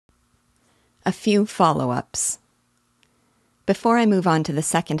A few follow-ups. Before I move on to the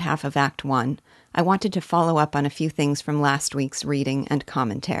second half of Act 1, I wanted to follow up on a few things from last week's reading and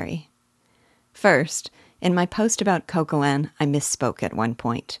commentary. First, in my post about Coquelin, I misspoke at one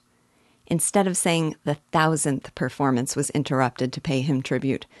point. Instead of saying the 1,000th performance was interrupted to pay him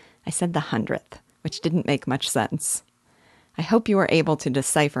tribute, I said the 100th, which didn't make much sense. I hope you were able to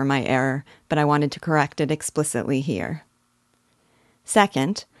decipher my error, but I wanted to correct it explicitly here.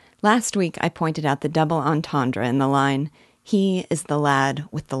 Second, last week I pointed out the double entendre in the line, "He is the lad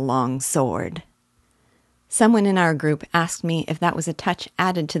with the long sword." Someone in our group asked me if that was a touch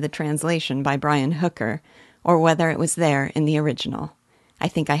added to the translation by Brian Hooker, or whether it was there in the original. I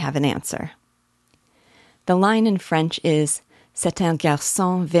think I have an answer. The line in French is, "C'est un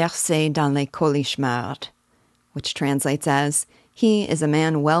garçon versé dans les cauchemars," which translates as, "He is a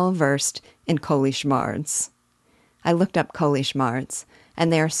man well versed in cauchemars." I looked up cauchemars,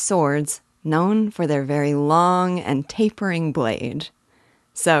 and they are swords known for their very long and tapering blade.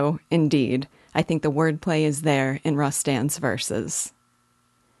 So, indeed, I think the wordplay is there in Rostand's verses.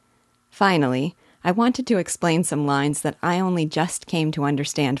 Finally, I wanted to explain some lines that I only just came to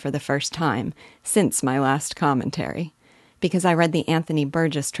understand for the first time since my last commentary, because I read the Anthony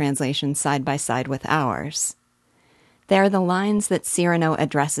Burgess translation side by side with ours. They are the lines that Cyrano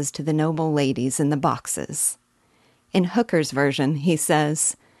addresses to the noble ladies in the boxes. In Hooker's version, he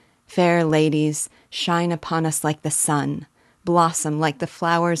says, "Fair ladies, shine upon us like the sun, blossom like the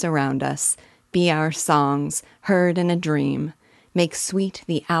flowers around us, be our songs, heard in a dream, make sweet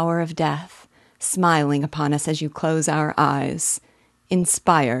the hour of death, smiling upon us as you close our eyes,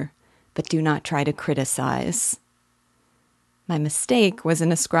 inspire, but do not try to criticize." My mistake was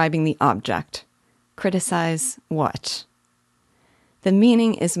in ascribing the object. Criticize what? The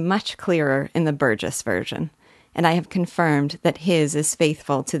meaning is much clearer in the Burgess version, and I have confirmed that his is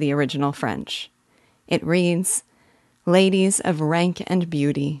faithful to the original French. It reads, "Ladies of rank and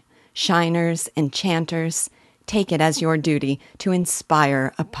beauty, shiners, enchanters, take it as your duty to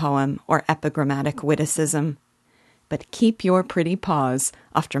inspire a poem or epigrammatic witticism, but keep your pretty paws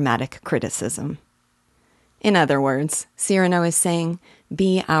off dramatic criticism." In other words, Cyrano is saying,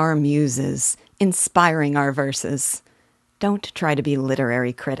 be our muses, inspiring our verses. Don't try to be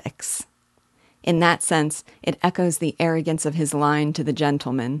literary critics. In that sense, it echoes the arrogance of his line to the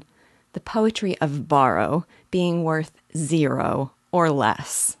gentleman, the poetry of Borrow being worth 0 or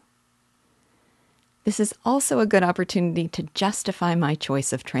less. This is also a good opportunity to justify my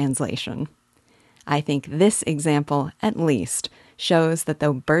choice of translation. I think this example, at least, shows that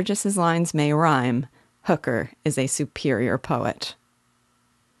though Burgess's lines may rhyme, Hooker is a superior poet.